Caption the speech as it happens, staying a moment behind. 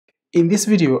In this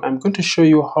video, I'm going to show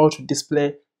you how to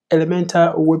display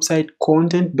Elementor website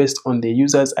content based on the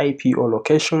user's IP or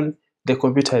location, the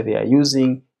computer they are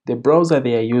using, the browser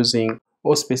they are using,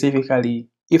 or specifically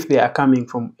if they are coming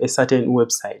from a certain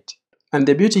website. And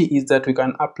the beauty is that we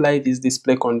can apply these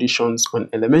display conditions on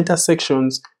Elementor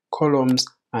sections, columns,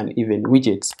 and even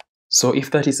widgets. So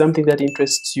if that is something that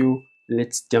interests you,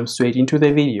 let's jump straight into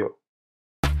the video.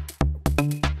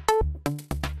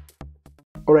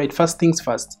 Alright, first things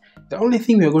first. The only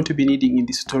thing we are going to be needing in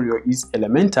this tutorial is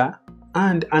Elementor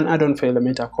and an add-on for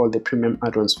Elementor called the Premium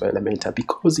Addons for Elementor,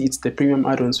 because it's the Premium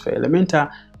Addons for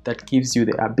Elementor that gives you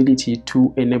the ability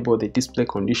to enable the display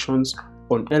conditions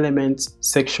on elements,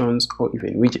 sections, or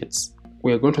even widgets.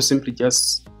 We are going to simply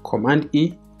just Command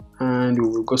E and we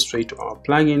will go straight to our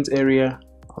plugins area.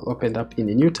 I'll open up in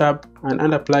a new tab, and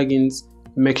under plugins,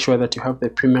 make sure that you have the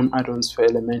Premium Addons for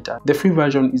Elementor. The free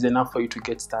version is enough for you to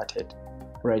get started.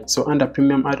 Right, so under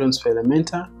Premium Addons for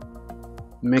Elementor,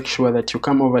 make sure that you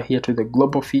come over here to the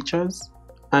global features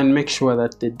and make sure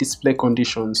that the display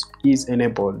conditions is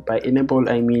enabled. By enabled,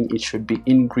 I mean it should be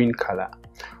in green color.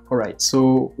 Alright,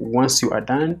 so once you are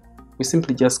done, we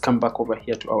simply just come back over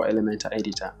here to our Elementor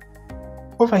editor.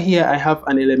 Over here, I have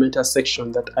an Elementor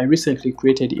section that I recently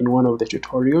created in one of the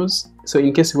tutorials. So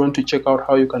in case you want to check out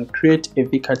how you can create a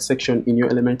vCard section in your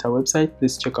Elementor website,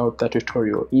 please check out that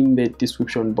tutorial in the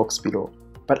description box below.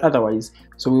 But otherwise,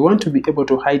 so we want to be able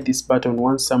to hide this button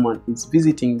once someone is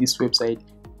visiting this website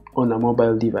on a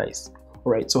mobile device.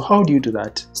 Alright, so how do you do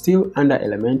that? Still under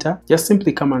Elementor, just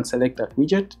simply come and select that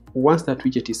widget. Once that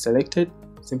widget is selected,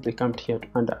 simply come here to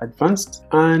under Advanced,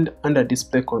 and under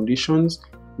Display Conditions,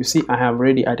 you see I have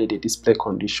already added a display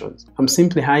conditions. I'm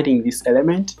simply hiding this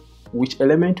element, which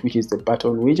is the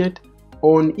button widget,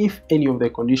 on if any of the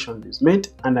conditions is met,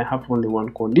 and I have only one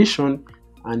condition.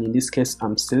 And in this case,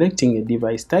 I'm selecting a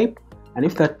device type, and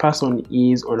if that person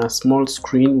is on a small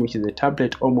screen, which is a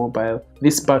tablet or mobile,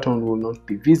 this button will not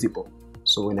be visible.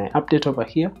 So when I update over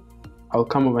here, I'll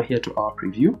come over here to our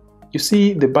preview. You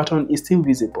see the button is still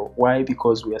visible. Why?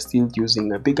 Because we are still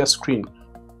using a bigger screen.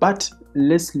 But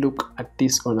let's look at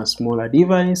this on a smaller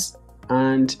device.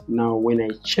 And now when I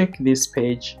check this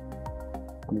page,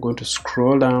 I'm going to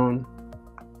scroll down.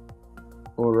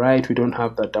 Alright, we don't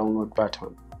have the download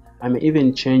button. I may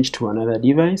even change to another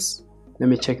device. Let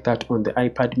me check that on the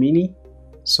iPad mini.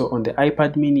 So on the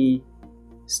iPad mini,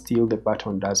 still the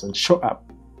button doesn't show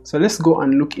up. So let's go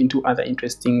and look into other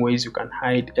interesting ways you can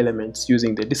hide elements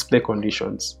using the display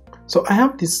conditions. So I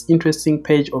have this interesting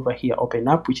page over here open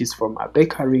up, which is from a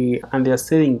bakery, and they are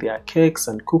selling their cakes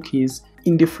and cookies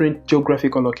in different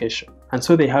geographical locations. And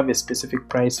so they have a specific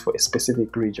price for a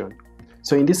specific region.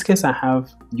 So in this case, I have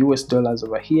US dollars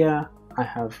over here, I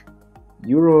have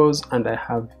euros, and I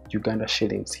have Uganda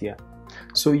shillings here.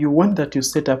 So you want that you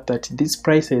set up that these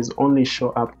prices only show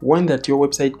up when that your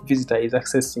website visitor is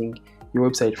accessing your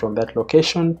website from that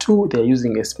location, to they're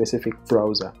using a specific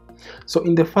browser. So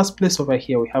in the first place over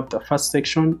here, we have the first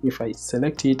section. If I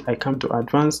select it, I come to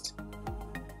Advanced,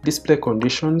 Display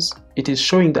Conditions. It is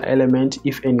showing the element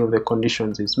if any of the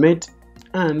conditions is met,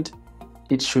 and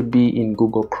it should be in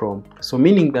Google Chrome. So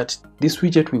meaning that this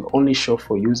widget will only show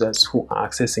for users who are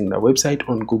accessing the website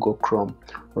on Google Chrome.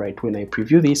 Right, when I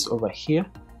preview this over here,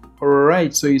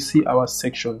 alright, so you see our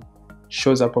section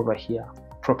shows up over here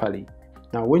properly.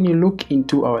 Now when you look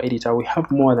into our editor, we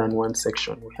have more than one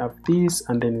section. We have this,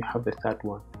 and then we have the third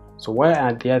one. So why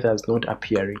are the others not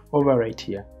appearing over right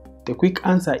here? The quick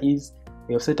answer is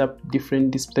we have set up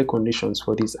different display conditions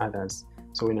for these others.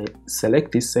 So when I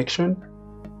select this section,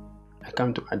 I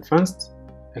come to Advanced,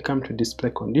 I come to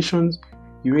Display Conditions,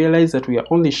 you realize that we are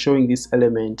only showing this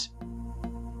element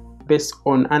based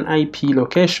on an IP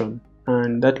location,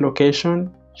 and that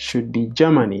location should be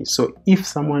Germany. So if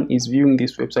someone is viewing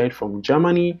this website from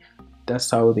Germany, that's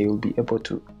how they will be able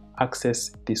to access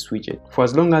this widget. For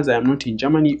as long as I am not in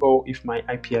Germany, or if my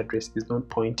IP address is not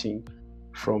pointing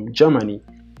from Germany.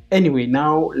 Anyway,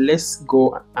 now let's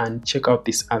go and check out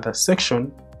this other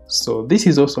section. So this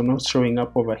is also not showing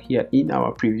up over here in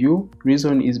our preview.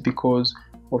 Reason is because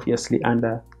obviously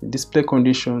under the display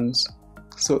conditions,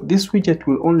 so this widget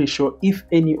will only show if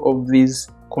any of these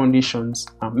conditions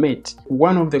are met.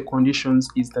 One of the conditions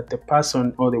is that the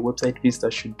person or the website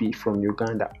visitor should be from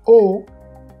Uganda, or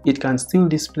it can still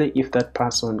display if that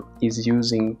person is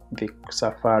using the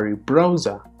Safari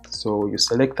browser. So you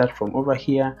select that from over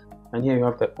here, and here you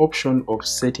have the option of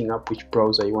setting up which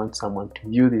browser you want someone to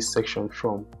view this section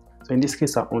from. So in this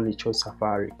case, I only chose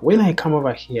Safari. When I come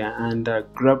over here and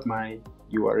grab my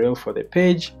URL for the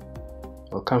page,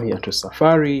 I'll come here to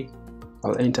Safari,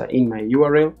 I'll enter in my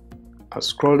URL, I'll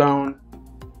scroll down,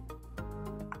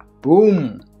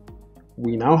 Boom!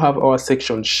 We now have our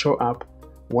section show up.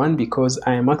 One, because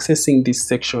I am accessing this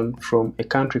section from a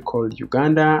country called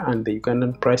Uganda and the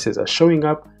Ugandan prices are showing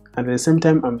up, and at the same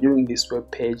time I'm viewing this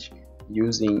web page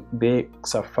using the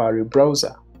Safari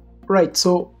browser. Right,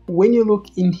 so when you look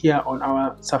in here on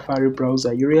our Safari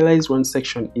browser, you realize one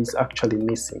section is actually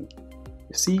missing.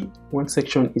 You see, one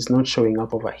section is not showing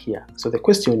up over here. So the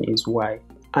question is why?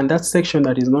 And that section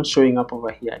that is not showing up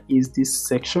over here is this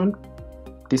section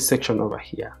over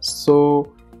here.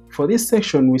 So for this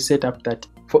section, we set up that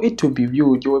for it to be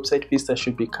viewed, your website visitor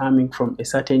should be coming from a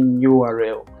certain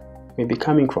URL, maybe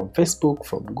coming from Facebook,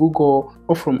 from Google,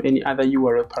 or from any other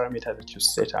URL parameter that you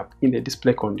set up in the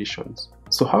display conditions.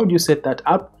 So how do you set that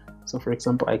up? So for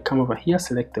example, I come over here,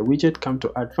 select the widget, come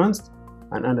to advanced,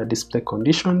 and under display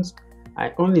conditions,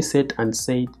 I only set and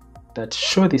said that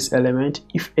show this element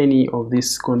if any of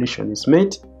this condition is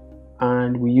met,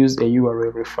 and we use a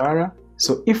URL referrer.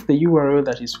 So if the URL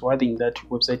that is forwarding that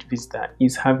website visitor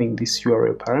is having this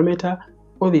URL parameter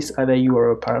or this other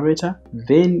URL parameter,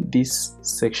 then this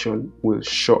section will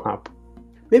show up.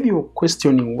 Maybe you're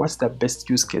questioning what's the best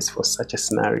use case for such a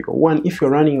scenario. One, if you're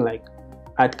running like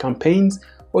ad campaigns,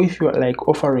 or if you're like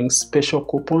offering special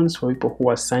coupons for people who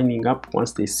are signing up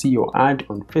once they see your ad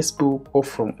on Facebook or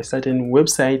from a certain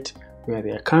website where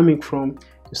they are coming from,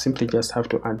 you simply just have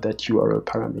to add that URL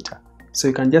parameter. So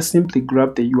you can just simply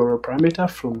grab the URL parameter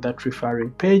from that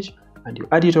referring page and you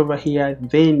add it over here.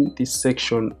 Then this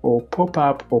section or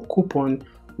pop-up or coupon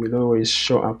will always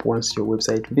show up once your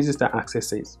website visitor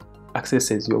accesses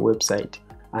your website.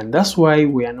 And that's why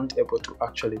we are not able to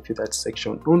actually view that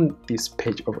section on this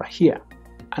page over here.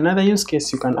 Another use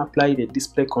case you can apply the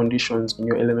display conditions in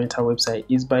your Elementor website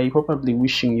is by probably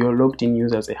wishing your logged in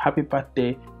users a happy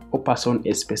birthday or pass on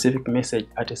a specific message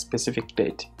at a specific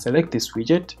date. Select this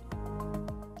widget,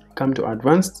 come to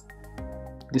advanced,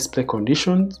 display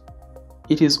conditions.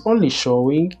 It is only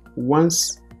showing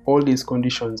once all these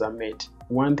conditions are met.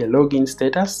 One, the login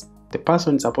status, the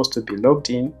person is supposed to be logged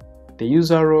in, the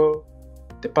user role,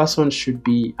 the person should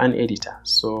be an editor.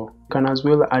 So you can as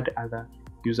well add other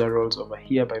user roles over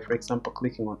here by, for example,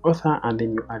 clicking on author, and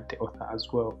then you add the author as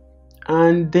well.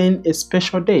 And then a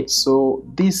special date. So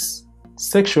this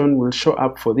section will show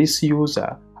up for this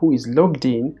user who is logged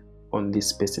in on this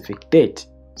specific date.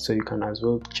 So you can as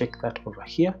well check that over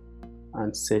here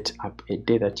and set up a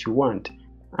day that you want.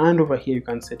 And over here you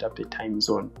can set up the time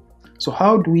zone. So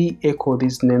how do we echo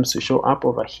these names to show up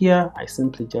over here? I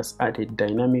simply just added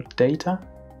dynamic data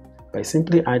by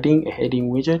simply adding a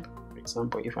heading widget. For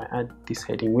example, if I add this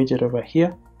heading widget over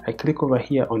here, I click over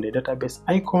here on the database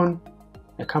icon,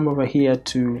 I come over here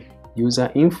to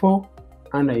user info.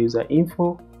 Under user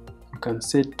info, you can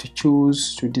set to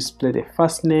choose to display the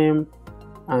first name,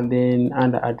 and then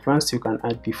under advanced you can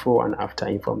add before and after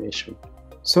information.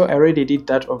 So I already did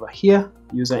that over here.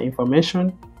 User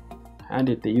information, I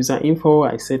added the user info,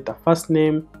 I set the first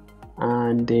name,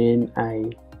 and then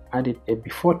I added a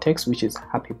before text which is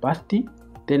happy birthday.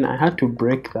 Then I had to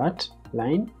break that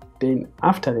line. Then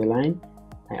after the line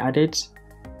I added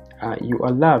you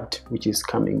are loved, which is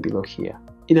coming below here.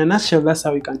 In a nutshell, that's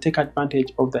how you can take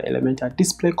advantage of the Elementor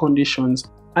display conditions,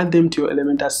 add them to your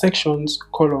Elementor sections,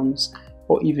 columns,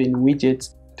 or even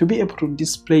widgets to be able to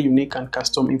display unique and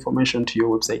custom information to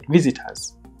your website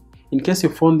visitors. In case you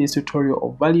found this tutorial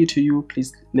of value to you,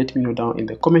 please let me know down in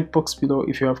the comment box below.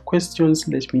 If you have questions,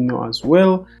 let me know as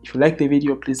well. If you like the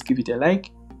video, please give it a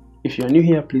like. If you are new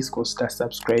here, please consider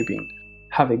subscribing.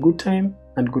 Have a good time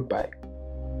and goodbye.